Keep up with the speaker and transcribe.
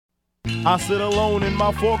I sit alone in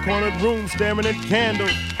my four-cornered room staring at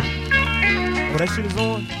candles. Oh, that shit is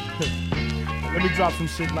on? Let me drop some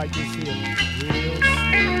shit like this here.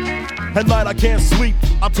 At night I can't sleep,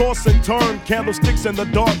 I toss and turn. Candlesticks in the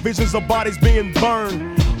dark, visions of bodies being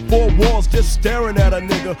burned. Four walls just staring at a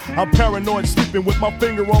nigga. I'm paranoid, sleeping with my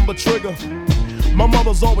finger on the trigger. My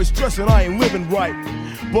mother's always stressing I ain't living right,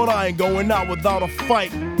 but I ain't going out without a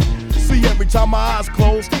fight. See, every time my eyes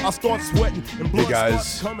close, I start sweating and blood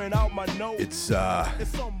starts coming out my nose. It's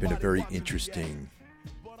been a very interesting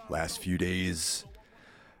last few days.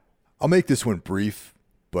 I'll make this one brief,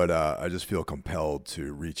 but I just feel compelled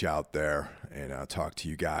to reach out there and talk to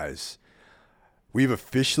you guys. We've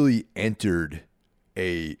officially entered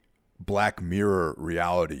a Black Mirror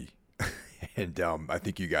reality, and I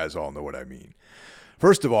think you guys all know what I mean.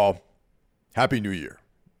 First of all, Happy New Year.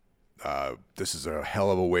 This is a hell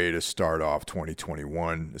of a way to start off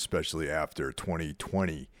 2021, especially after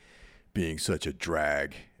 2020 being such a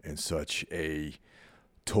drag and such a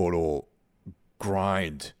total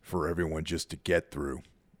grind for everyone just to get through.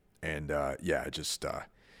 And just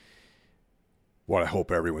want to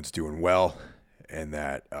hope everyone's doing well, and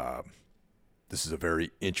that this is a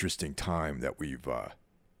very interesting time that we've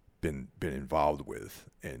been involved with.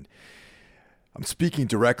 And I'm speaking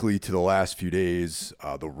directly to the last few days,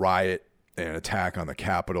 the riot and attack on the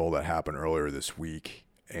Capitol that happened earlier this week,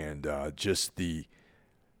 and just the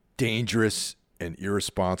dangerous and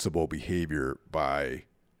irresponsible behavior by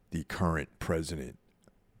the current president,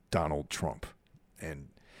 Donald Trump. And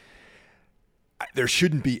there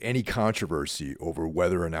shouldn't be any controversy over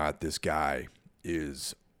whether or not this guy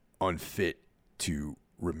is unfit to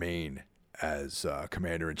remain as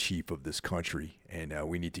commander-in-chief of this country, and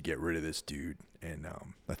we need to get rid of this dude. And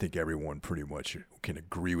I think everyone pretty much can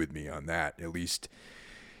agree with me on that. At least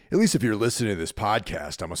if you're listening to this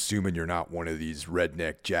podcast, I'm assuming you're not one of these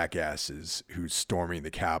redneck jackasses who's storming the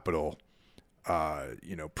Capitol,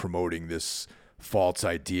 promoting this false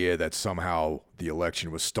idea that somehow the election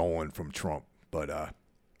was stolen from Trump. But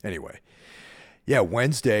anyway,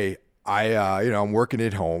 Wednesday, I'm working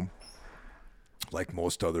at home like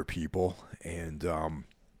most other people, and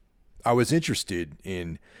I was interested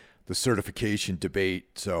in the certification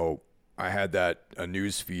debate, so I had a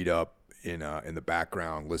news feed up in the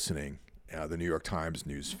background listening, the New York Times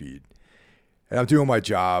news feed, and I'm doing my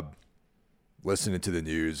job, listening to the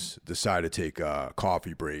news. Decided to take a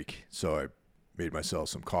coffee break, so I made myself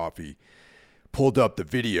some coffee, pulled up the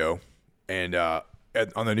video, and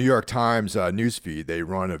on the New York Times news feed, they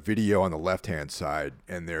run a video on the left-hand side,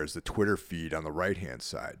 and there's the Twitter feed on the right-hand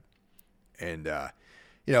side. And,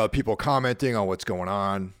 people commenting on what's going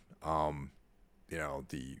on,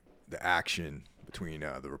 the action between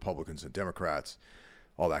the Republicans and Democrats,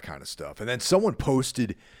 all that kind of stuff. And then someone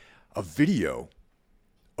posted a video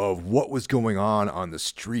of what was going on the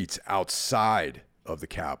streets outside of the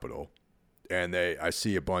Capitol. And I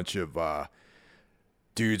see a bunch of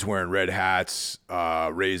dudes wearing red hats,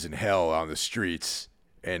 raising hell on the streets,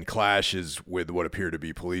 and clashes with what appear to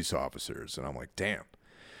be police officers. And I'm like, damn.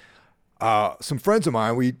 Some friends of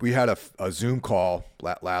mine, we had a Zoom call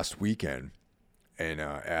last weekend, and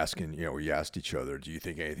we asked each other, do you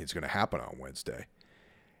think anything's going to happen on Wednesday?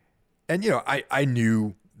 And, I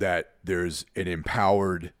knew that there's an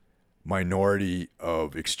empowered minority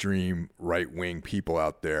of extreme right-wing people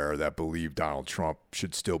out there that believe Donald Trump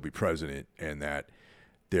should still be president, and that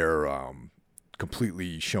they're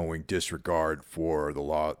completely showing disregard for the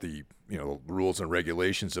law, the rules and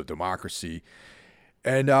regulations of democracy,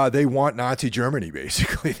 and they want Nazi Germany.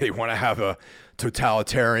 Basically, they want to have a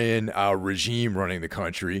totalitarian regime running the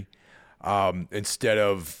country instead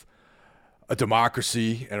of a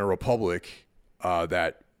democracy and a republic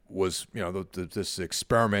that was, this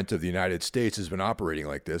experiment of the United States has been operating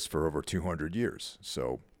like this for over 200 years.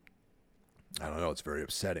 So I don't know. It's very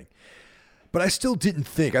upsetting. But I still didn't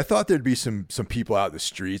think. I thought there'd be some people out in the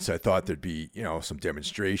streets. I thought there'd be, some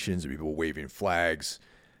demonstrations, people waving flags,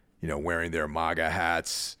 wearing their MAGA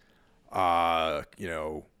hats,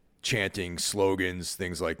 chanting slogans,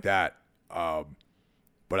 things like that.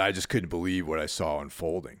 But I just couldn't believe what I saw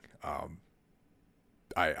unfolding.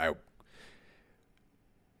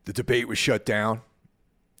 The debate was shut down,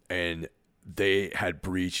 and they had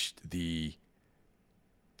breached the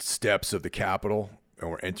steps of the Capitol and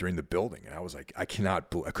were entering the building. And I was like, I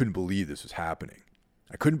couldn't believe this was happening.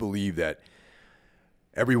 I couldn't believe that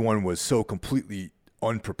everyone was so completely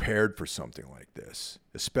unprepared for something like this,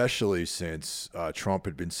 especially since Trump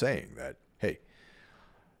had been saying that, hey,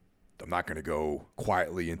 I'm not going to go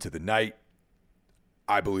quietly into the night.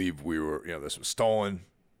 I believe this was stolen.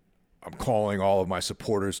 I'm calling all of my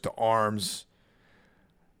supporters to arms.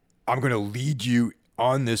 I'm going to lead you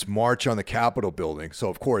on this march on the Capitol building. So,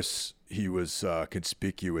 of course, he was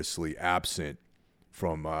conspicuously absent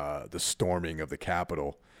from the storming of the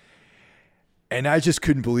Capitol. And I just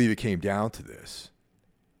couldn't believe it came down to this.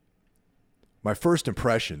 My first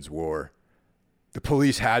impressions were the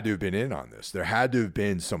police had to have been in on this. There had to have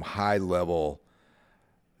been some high-level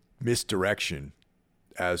misdirection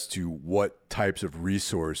as to what types of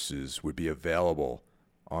resources would be available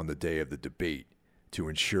on the day of the debate to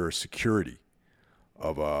ensure security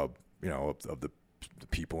of the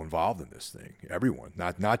people involved in this thing. Everyone,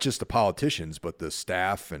 not just the politicians, but the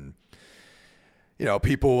staff and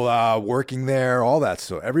people working there, all that.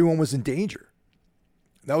 So everyone was in danger.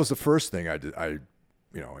 That was the first thing it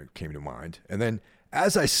came to mind. And then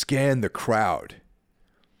as I scanned the crowd,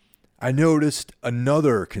 I noticed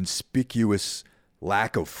another conspicuous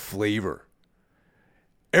lack of flavor.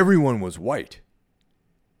 Everyone was white.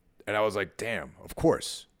 And I was like, damn, of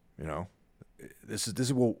course, this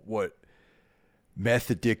is what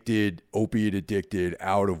meth addicted, opiate addicted,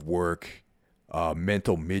 out of work,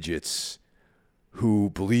 mental midgets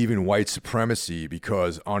who believe in white supremacy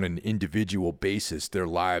because on an individual basis, their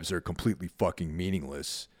lives are completely fucking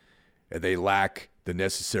meaningless. And they lack the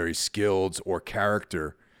necessary skills or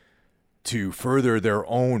character to further their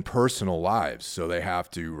own personal lives. So they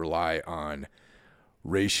have to rely on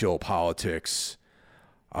racial politics,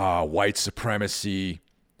 white supremacy,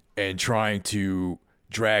 and trying to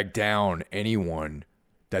drag down anyone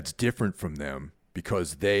that's different from them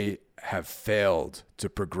because they have failed to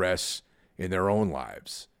progress in their own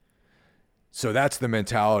lives. So that's the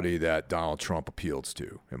mentality that Donald Trump appeals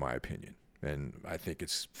to, in my opinion. And I think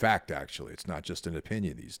it's fact, actually. It's not just an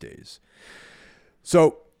opinion these days.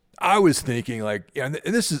 So I was thinking, and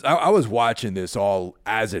this is, I was watching this all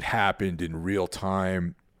as it happened in real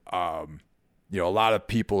time. A lot of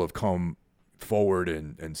people have come forward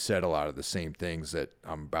and said a lot of the same things that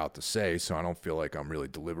I'm about to say, so I don't feel like I'm really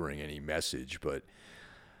delivering any message, but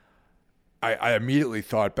I immediately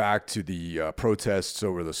thought back to the protests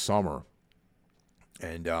over the summer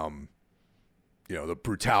and, the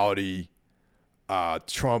brutality,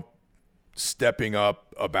 Trump stepping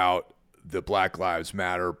up about the Black Lives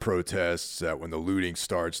Matter protests, that when the looting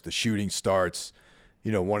starts, the shooting starts,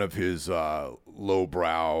 one of his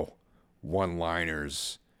lowbrow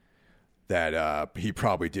one-liners that he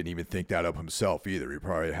probably didn't even think that up himself either. He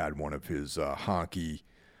probably had one of his honky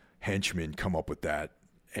henchmen come up with that.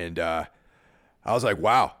 And I was like,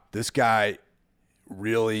 wow, this guy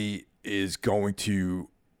really is going to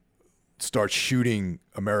start shooting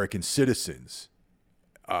American citizens.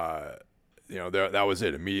 That was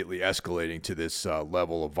it, immediately escalating to this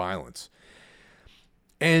level of violence.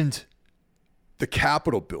 And the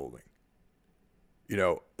Capitol building,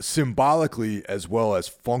 symbolically as well as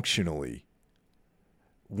functionally,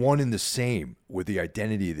 one and the same with the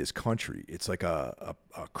identity of this country. It's like a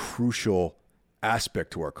crucial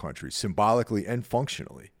aspect to our country, symbolically and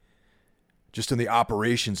functionally, just in the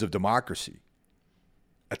operations of democracy,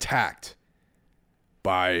 attacked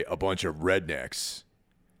by a bunch of rednecks,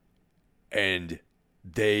 and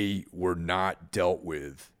they were not dealt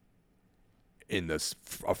with in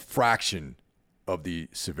a fraction of the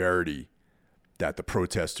severity that the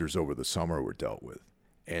protesters over the summer were dealt with.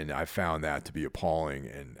 And I found that to be appalling,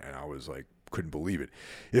 and I was like, couldn't believe it.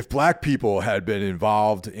 If black people had been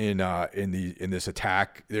involved in this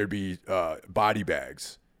attack, there'd be body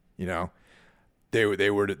bags.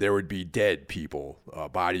 There would be dead people,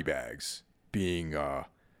 body bags being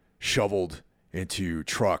shoveled into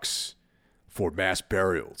trucks for mass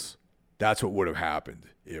burials. That's what would have happened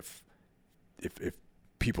if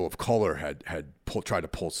people of color had tried to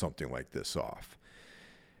pull something like this off.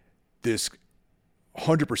 This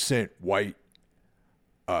 100% white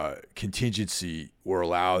contingency were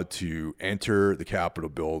allowed to enter the Capitol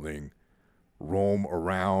building, roam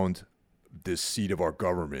around this seat of our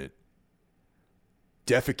government,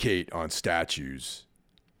 defecate on statues,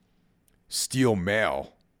 steal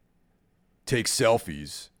mail, take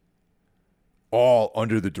selfies, all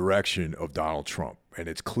under the direction of Donald Trump. And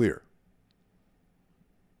it's clear.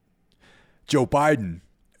 Joe Biden,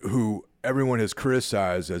 who everyone has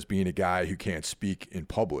criticized as being a guy who can't speak in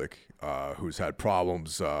public, who's had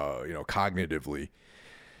problems, cognitively,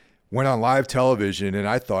 went on live television, and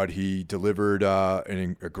I thought he delivered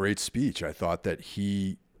a great speech. I thought that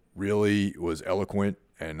he really was eloquent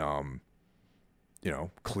and,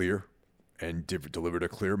 clear, and delivered a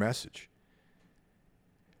clear message.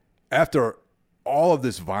 After all of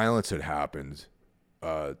this violence had happened,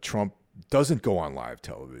 Trump doesn't go on live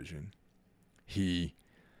television. He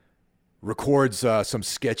records some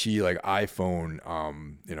sketchy iPhone,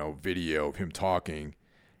 video of him talking,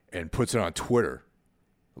 and puts it on Twitter.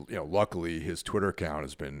 Luckily his Twitter account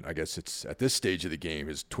has been, I guess it's at this stage of the game,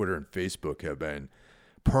 his Twitter and Facebook have been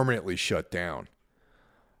permanently shut down.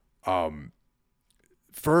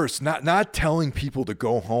 First, not telling people to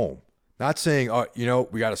go home, not saying,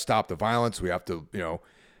 we got to stop the violence. We have to,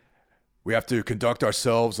 we have to conduct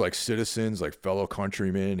ourselves like citizens, like fellow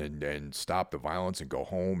countrymen, and stop the violence and go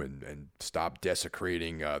home and stop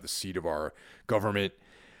desecrating the seat of our government.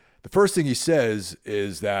 The first thing he says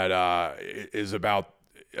is that is about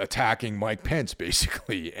attacking Mike Pence,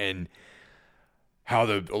 basically, and how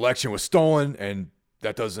the election was stolen, and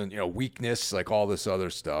that doesn't, weakness, like all this other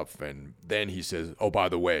stuff. And then he says, oh, by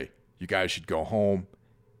the way, you guys should go home.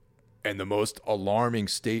 And the most alarming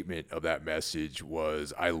statement of that message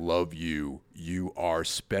was, I love you. You are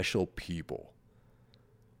special people.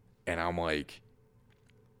 And I'm like,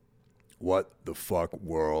 what the fuck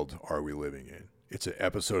world are we living in? It's an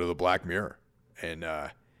episode of the Black Mirror. And,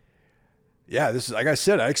 this is, like I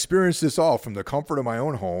said, I experienced this all from the comfort of my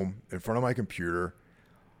own home in front of my computer,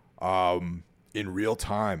 in real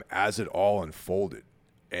time as it all unfolded.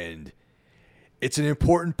 And it's an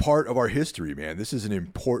important part of our history, man. This is an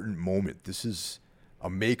important moment. This is a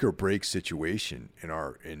make or break situation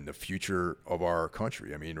in the future of our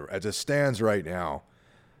country. I mean, as it stands right now,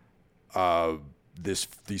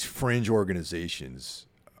 these fringe organizations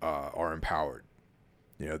are empowered.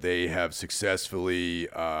 They have successfully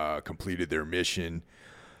completed their mission,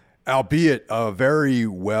 albeit a very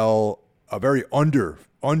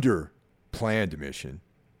under planned mission.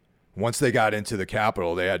 Once they got into the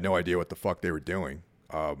Capitol, they had no idea what the fuck they were doing.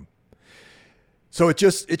 So it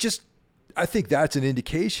just, I think that's an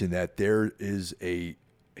indication that there is a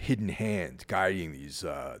hidden hand guiding these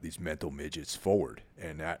mental midgets forward,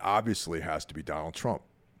 and that obviously has to be Donald Trump,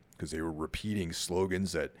 because they were repeating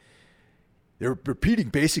slogans that they were repeating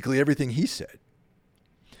basically everything he said.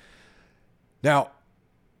 Now,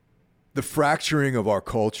 the fracturing of our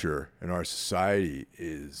culture and our society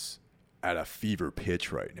is at a fever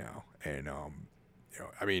pitch right now. And,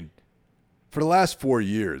 for the last 4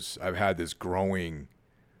 years, I've had this growing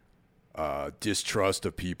distrust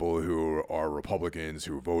of people who are Republicans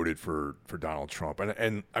who voted for Donald Trump.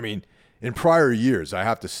 And I mean, in prior years, I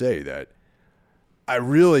have to say that I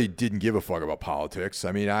really didn't give a fuck about politics.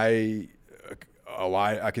 I mean, I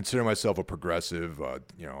consider myself a progressive.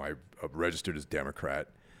 I've registered as Democrat.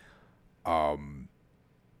 I've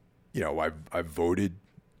voted.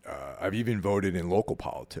 I've even voted in local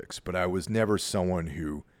politics, but I was never someone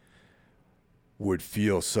who would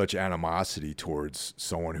feel such animosity towards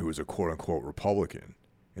someone who was a quote unquote Republican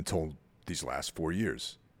until these last 4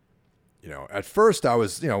 years. At first I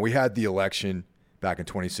was, we had the election back in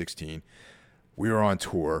 2016. We were on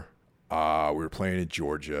tour. We were playing in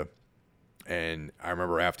Georgia. And I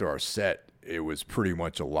remember after our set, it was pretty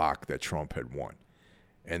much a lock that Trump had won.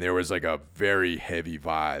 And there was like a very heavy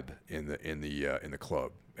vibe in the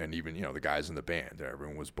club. And even, the guys in the band,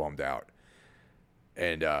 everyone was bummed out.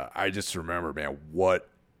 And I just remember, man, what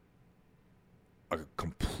a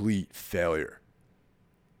complete failure.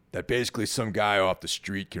 That basically some guy off the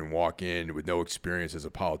street can walk in with no experience as a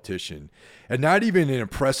politician and not even an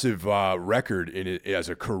impressive record in it as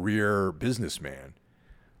a career businessman,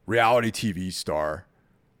 reality TV star,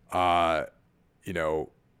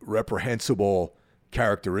 reprehensible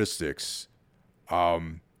characteristics.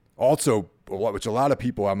 Also, which a lot of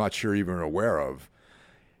people I'm not sure even are aware of,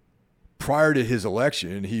 prior to his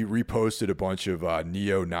election, he reposted a bunch of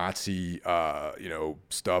neo-Nazi,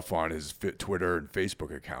 stuff on his Twitter and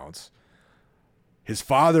Facebook accounts. His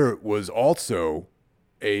father was also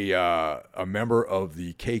a member of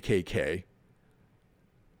the KKK,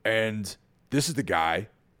 and this is the guy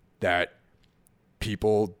that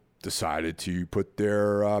people decided to put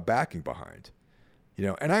their backing behind.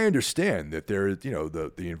 And I understand that there,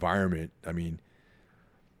 the environment. I mean,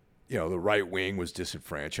 the right wing was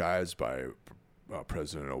disenfranchised by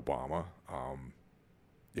President Obama.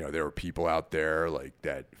 There were people out there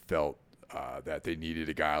that felt that they needed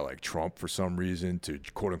a guy like Trump for some reason to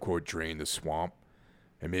quote unquote drain the swamp,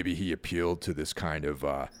 and maybe he appealed to this kind of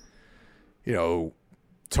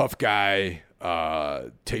tough guy,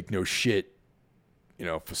 take no shit,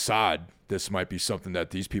 facade. This might be something that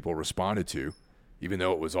these people responded to, even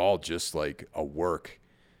though it was all just like a work.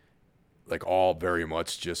 Like all very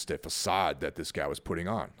much just a facade that this guy was putting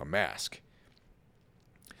on, a mask.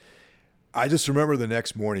 I just remember the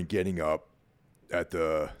next morning getting up at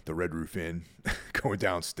the Red Roof Inn, going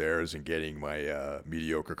downstairs and getting my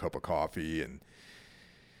mediocre cup of coffee and,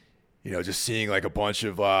 just seeing like a bunch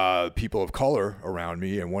of people of color around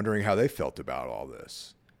me and wondering how they felt about all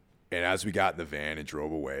this. And as we got in the van and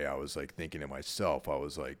drove away, I was like thinking to myself, I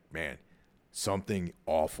was like, man, something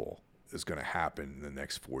awful is going to happen in the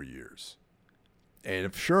next 4 years.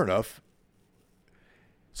 And sure enough,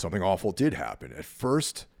 something awful did happen. At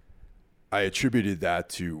first, I attributed that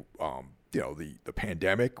to, the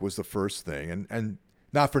pandemic was the first thing. And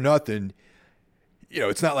not for nothing,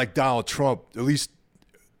 it's not like Donald Trump, at least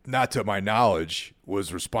not to my knowledge,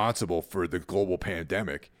 was responsible for the global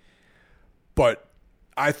pandemic. But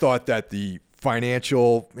I thought that the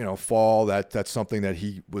financial, fall, that's something that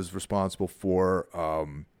he was responsible for.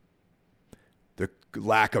 The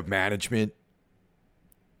lack of management,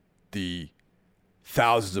 the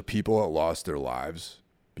thousands of people that lost their lives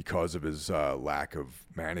because of his lack of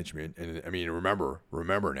management. And I mean,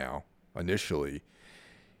 remember now, initially,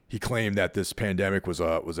 he claimed that this pandemic was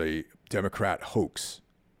a Democrat hoax,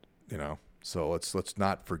 So let's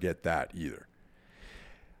not forget that either.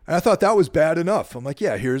 And I thought that was bad enough. I'm like,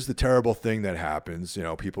 yeah, here's the terrible thing that happens.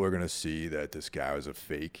 People are going to see that this guy was a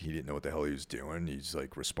fake. He didn't know what the hell he was doing. He's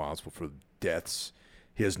like responsible for deaths.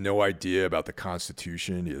 He has no idea about the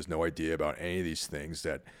Constitution. He has no idea about any of these things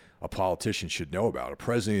that a politician should know about. A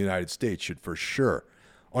president of the United States should for sure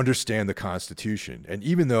understand the Constitution. And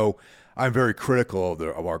even though I'm very critical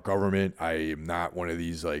of our government, I am not one of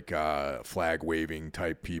these flag waving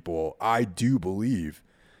type people. I do believe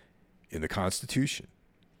in the Constitution.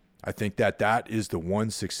 I think that is the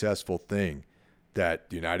one successful thing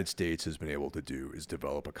that the United States has been able to do, is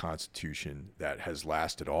develop a constitution that has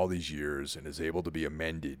lasted all these years and is able to be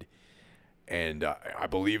amended. And I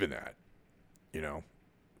believe in that.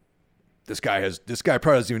 This guy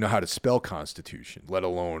probably doesn't even know how to spell constitution, let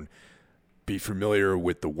alone be familiar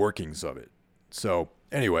with the workings of it. So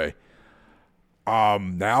anyway,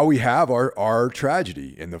 now we have our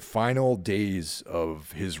tragedy in the final days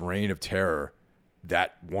of his reign of terror.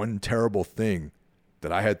 That one terrible thing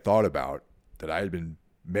that I had thought about, that I had been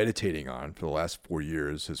meditating on for the last 4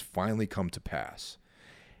 years, has finally come to pass.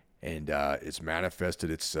 And it's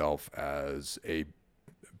manifested itself as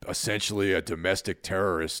essentially a domestic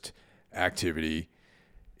terrorist activity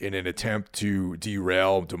in an attempt to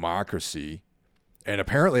derail democracy. And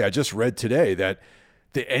apparently I just read today that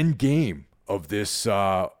the end game of this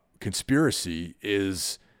conspiracy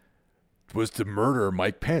was to murder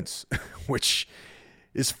Mike Pence, which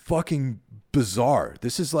is fucking bizarre.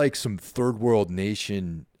 This is like some third world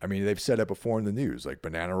nation. I mean, they've said it before in the news, like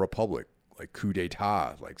Banana Republic, like coup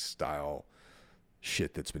d'etat, like style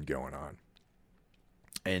shit that's been going on.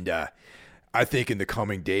 And I think in the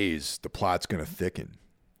coming days, the plot's going to thicken.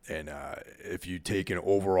 And if you take an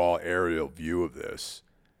overall aerial view of this,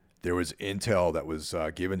 there was intel that was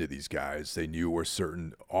given to these guys. They knew where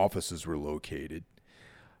certain offices were located.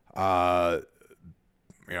 I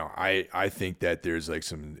think that there's like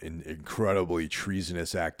some incredibly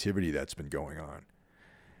treasonous activity that's been going on.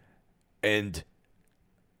 And,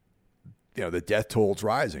 the death toll's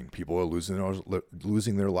rising. People are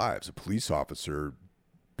losing their lives. A police officer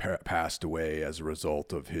passed away as a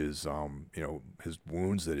result of his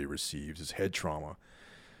wounds that he received, his head trauma.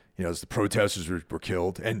 As the protesters were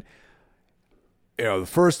killed. And, the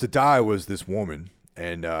first to die was this woman.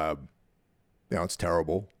 And, it's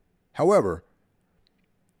terrible. However,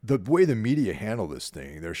 the way the media handle this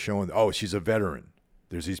thing, they're showing, she's a veteran.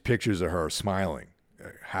 There's these pictures of her smiling,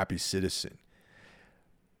 a happy citizen.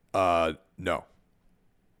 No.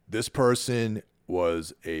 This person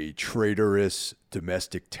was a traitorous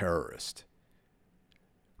domestic terrorist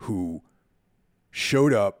who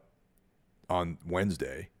showed up on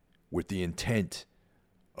Wednesday with the intent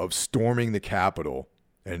of storming the Capitol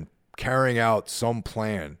and carrying out some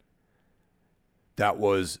plan that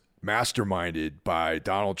was masterminded by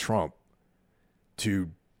Donald Trump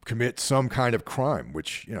to commit some kind of crime,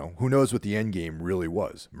 which, who knows what the end game really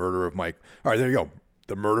was. Murder of Mike. All right, there you go.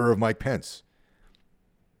 The murder of Mike Pence.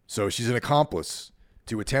 So she's an accomplice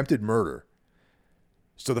to attempted murder.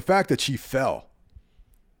 So the fact that she fell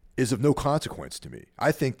is of no consequence to me.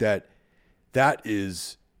 I think that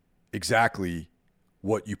is exactly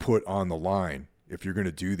what you put on the line if you're going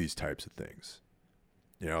to do these types of things.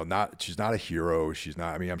 She's not a hero. She's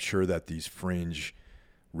not, I'm sure that these fringe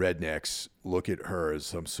rednecks look at her as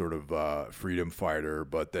some sort of freedom fighter,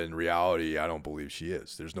 but then in reality, I don't believe she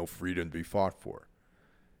is. There's no freedom to be fought for.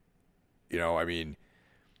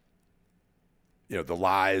 The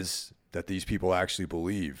lies that these people actually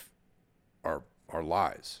believe are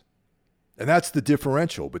lies. And that's the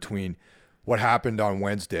differential between what happened on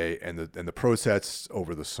Wednesday and the protests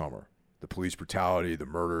over the summer. The police brutality, the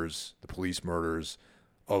murders, the police murders,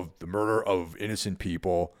 of the murder of innocent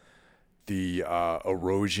people, the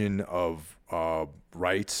erosion of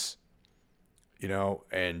rights,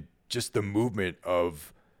 and just the movement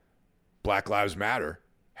of Black Lives Matter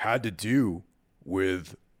had to do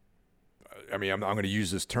with, I mean, I'm going to use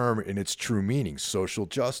this term in its true meaning, social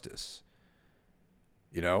justice.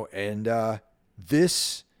 You know, and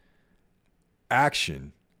this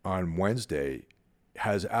action on Wednesday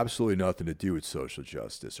has absolutely nothing to do with social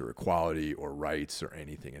justice or equality or rights or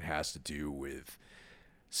anything. It has to do with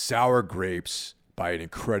sour grapes by an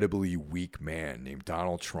incredibly weak man named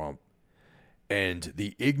Donald Trump and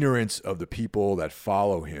the ignorance of the people that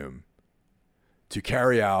follow him to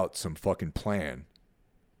carry out some fucking plan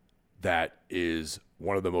that is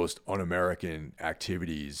one of the most un-American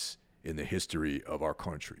activities in the history of our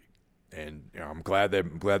country. And you know, I'm glad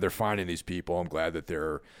they're finding these people. I'm glad that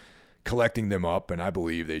they're collecting them up, and I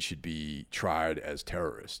believe they should be tried as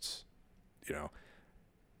terrorists. You know,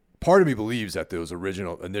 part of me believes that those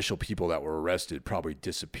initial people that were arrested probably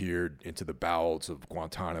disappeared into the bowels of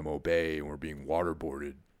Guantanamo Bay and were being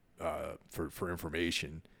waterboarded for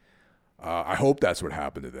information. I hope that's what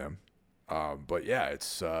happened to them. But yeah, it's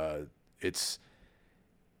so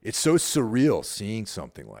surreal seeing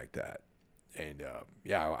something like that. And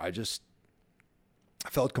yeah, I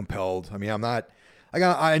felt compelled. I mean,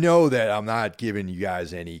 I know that I'm not giving you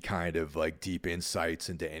guys any kind of like deep insights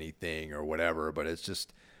into anything or whatever, but it's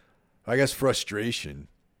just, I guess, frustration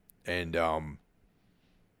and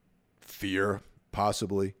fear,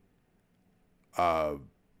 possibly.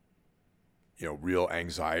 You know, real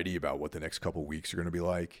anxiety about what the next couple weeks are going to be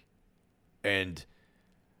like. And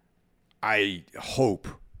I hope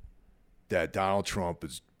that Donald Trump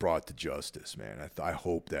is brought to justice, man. I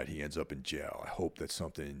hope that he ends up in jail. I hope that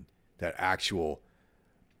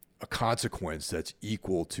a consequence that's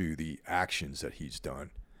equal to the actions that he's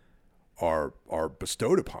done are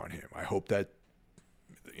bestowed upon him. I hope that,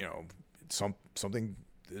 you know,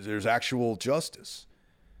 there's actual justice.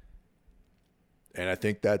 And I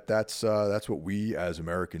think that's what we as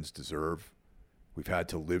Americans deserve. We've had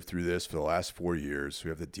to live through this for the last 4 years. We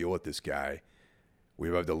have to deal with this guy. We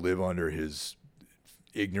have to live under his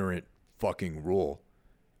ignorant fucking rule.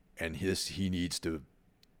 And he needs to,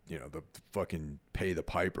 you know, the fucking pay the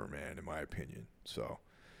piper, man, in my opinion. So,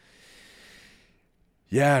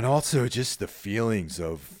 yeah, and also just the feelings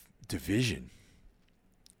of division.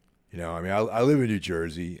 You know, I mean, I live in New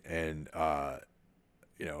Jersey, and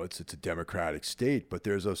you know, it's a Democratic state, but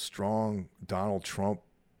there's a strong Donald Trump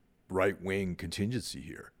right-wing contingency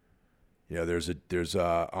here. You know, there's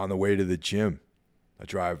on the way to the gym, I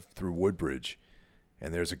drive through Woodbridge,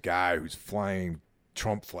 and there's a guy who's flying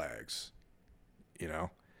Trump flags, you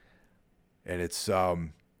know, and it's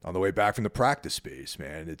on the way back from the practice space,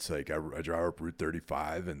 man. It's like I drive up Route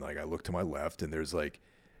 35, and like I look to my left, and there's like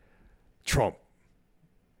Trump,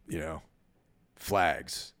 you know,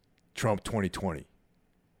 flags, Trump 2020.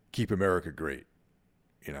 Keep America great,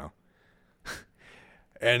 you know?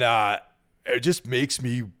 And it just makes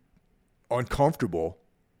me uncomfortable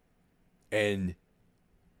and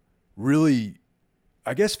really,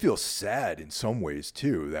 I guess, feel sad in some ways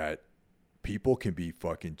too, that people can be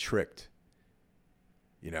fucking tricked,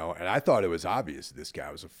 you know? And I thought it was obvious that this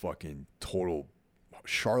guy was a fucking total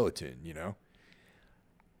charlatan, you know?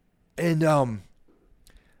 And,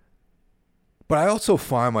 but I also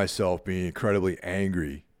find myself being incredibly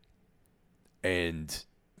angry. And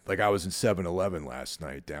like I was in 7-Eleven last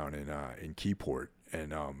night down in Keyport,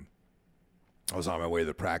 and I was on my way to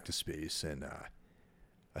the practice space, and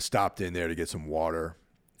I stopped in there to get some water,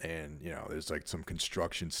 and you know, there's like some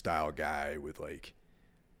construction style guy with like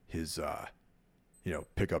his you know,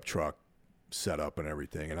 pickup truck set up and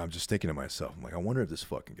everything, and I'm just thinking to myself, I'm like, I wonder if this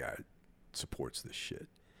fucking guy supports this shit.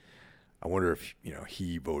 I wonder if, you know,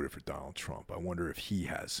 he voted for Donald Trump. I wonder if he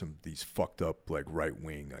has some of these fucked up like right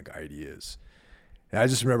wing like ideas. And I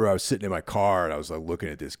just remember I was sitting in my car and I was like looking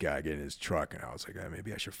at this guy getting in his truck, and I was like,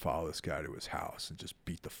 maybe I should follow this guy to his house and just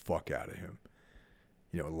beat the fuck out of him.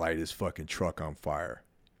 You know, light his fucking truck on fire.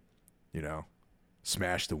 You know,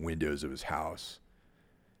 smash the windows of his house.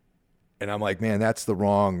 And I'm like, man, that's the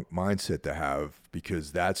wrong mindset to have,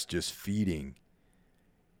 because that's just feeding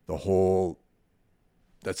the whole,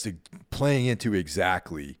 playing into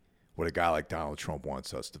exactly what a guy like Donald Trump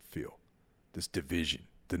wants us to feel. This division.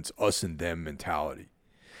 This us and them mentality.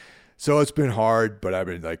 So it's been hard, but I've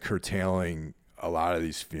been like curtailing a lot of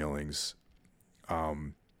these feelings.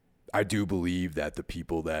 I do believe that the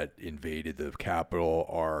people that invaded the Capitol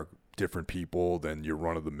are different people than your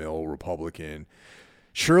run-of-the-mill Republican.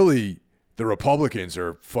 Surely the Republicans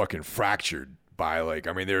are fucking fractured by like,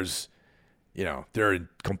 I mean, there's, you know, they're in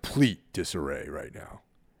complete disarray right now.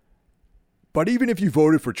 But even if you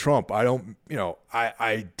voted for Trump, I don't, you know,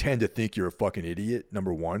 I tend to think you're a fucking idiot,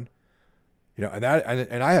 number one. You know, and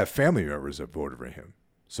I have family members that voted for him.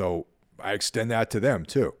 So I extend that to them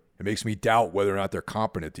too. It makes me doubt whether or not they're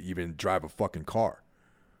competent to even drive a fucking car.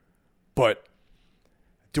 But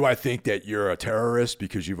do I think that you're a terrorist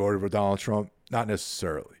because you voted for Donald Trump? Not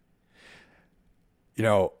necessarily. You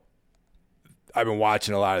know, I've been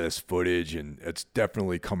watching a lot of this footage, and it's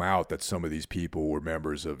definitely come out that some of these people were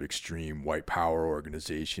members of extreme white power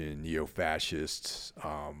organization, neo-fascists,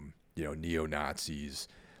 neo-Nazis,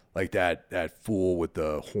 like that fool with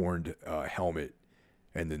the horned helmet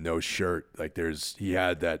and the no shirt. Like he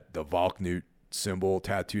had the Volknut symbol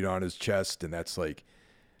tattooed on his chest, and that's like,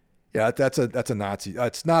 yeah, that's a Nazi.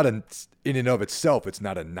 It's not in and of itself. It's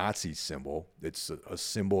not a Nazi symbol. It's a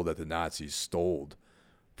symbol that the Nazis stole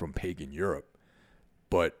from pagan Europe.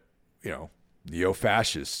 But, you know,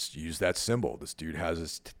 neo-fascists use that symbol. This dude has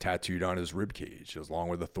it tattooed on his ribcage, along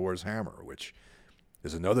with the Thor's hammer, which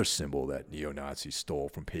is another symbol that neo-Nazis stole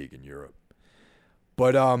from pagan Europe.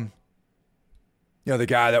 But, the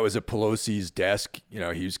guy that was at Pelosi's desk, he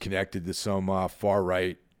was connected to some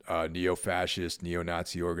far-right neo-fascist,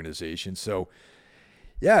 neo-Nazi organization. So,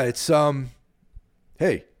 yeah, it's,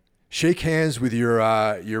 hey, shake hands with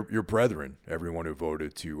your brethren, everyone who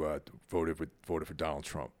voted for Donald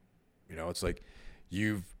Trump. It's like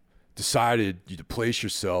you've decided to place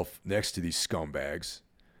yourself next to these scumbags,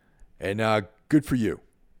 and good for you.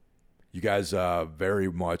 You guys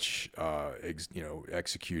very much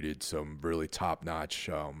executed some really top-notch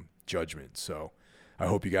judgment. So I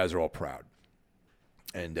hope you guys are all proud.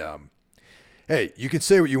 And hey, you can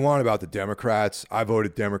say what you want about the Democrats. I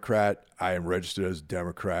voted Democrat. I am registered as a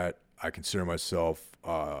Democrat. I consider myself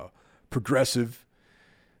progressive.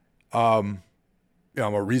 I'm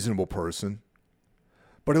a reasonable person.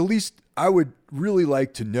 But at least I would really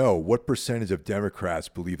like to know what percentage of Democrats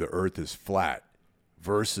believe the earth is flat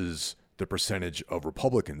versus the percentage of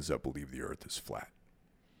Republicans that believe the earth is flat.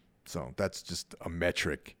 So that's just a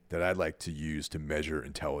metric that I'd like to use to measure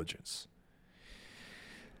intelligence.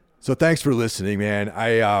 So thanks for listening, man.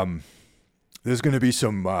 There's going to be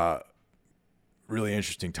some really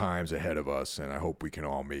interesting times ahead of us, and I hope we can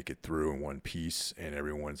all make it through in one piece, and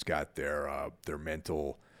everyone's got their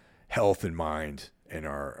mental health in mind and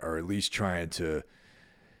are at least trying to.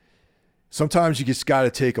 Sometimes you just got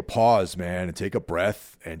to take a pause, man, and take a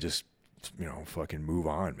breath and just, fucking move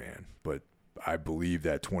on, man. But I believe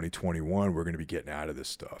that 2021, we're going to be getting out of this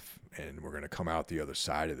stuff, and we're going to come out the other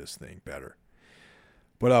side of this thing better.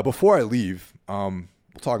 But before I leave, we'll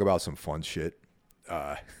talk about some fun shit.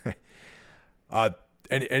 Thanks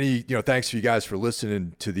to you guys for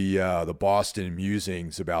listening to the Boston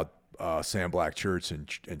musings about Sam Black Church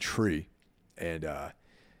and Tree, and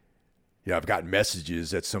I've gotten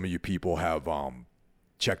messages that some of you people have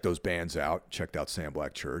checked those bands out, checked out Sam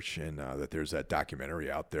Black Church, and that there's that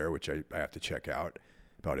documentary out there which I have to check out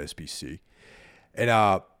about SBC.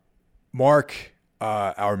 And Mark,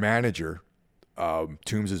 our manager,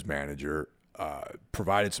 Toombs' manager,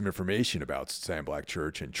 provided some information about Sam Black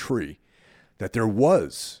Church and Tree, that there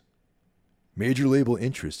was major label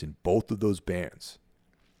interest in both of those bands.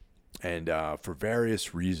 And for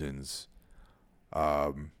various reasons,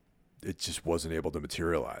 it just wasn't able to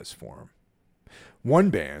materialize for them.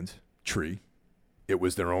 One band, Tree, it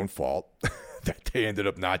was their own fault that they ended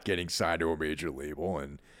up not getting signed to a major label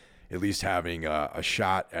and at least having a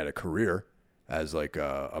shot at a career as like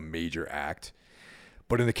a major act.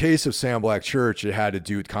 But in the case of Sam Black Church, it had to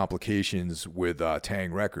do with complications with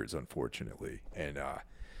Tang Records, unfortunately. And, I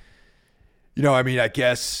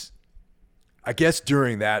guess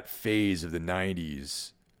during that phase of the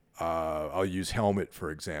 90s, I'll use Helmet,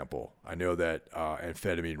 for example. I know that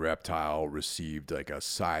Amphetamine Reptile received like a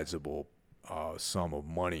sizable sum of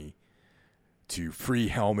money to free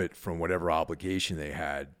Helmet from whatever obligation they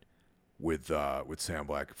had with Sam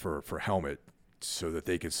Black for Helmet so that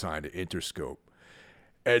they could sign to Interscope.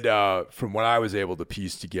 And from what I was able to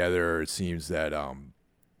piece together, it seems that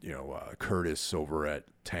Curtis over at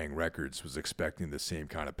Tang Records was expecting the same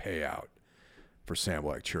kind of payout for Sam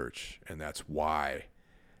Black Church, and that's why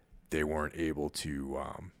they weren't able to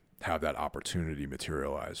have that opportunity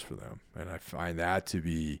materialize for them. And I find that to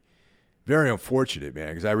be very unfortunate, man,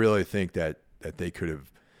 because I really think that they could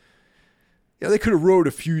have, they could have rode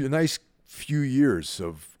a nice few years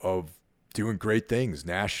of doing great things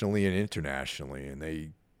nationally and internationally, and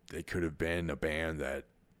they could have been a band that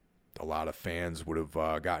a lot of fans would have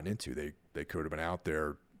gotten into. They could have been out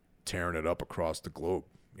there tearing it up across the globe,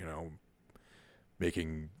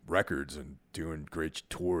 making records and doing great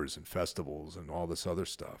tours and festivals and all this other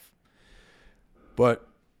stuff. But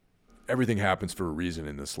everything happens for a reason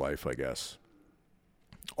in this life, I guess.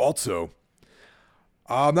 Also,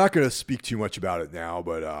 I'm not going to speak too much about it now,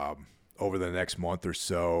 but over the next month or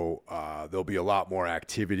so, there'll be a lot more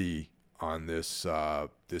activity on this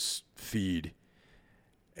feed,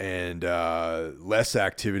 and less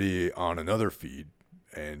activity on another feed,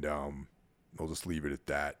 and we'll just leave it at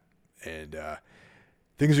that. And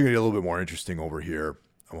things are going to get a little bit more interesting over here.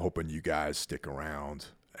 I'm hoping you guys stick around,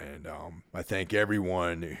 and I thank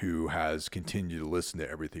everyone who has continued to listen to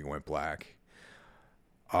Everything Went Black.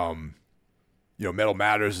 Metal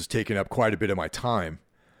Matters has taken up quite a bit of my time.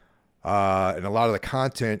 And a lot of the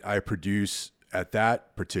content I produce at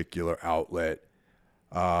that particular outlet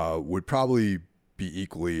would probably be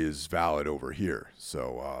equally as valid over here.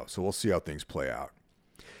 So we'll see how things play out.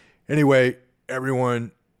 Anyway,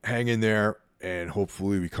 everyone hang in there, and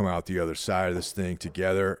hopefully we come out the other side of this thing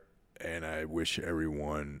together. And I wish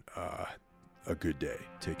everyone a good day.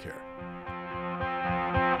 Take care.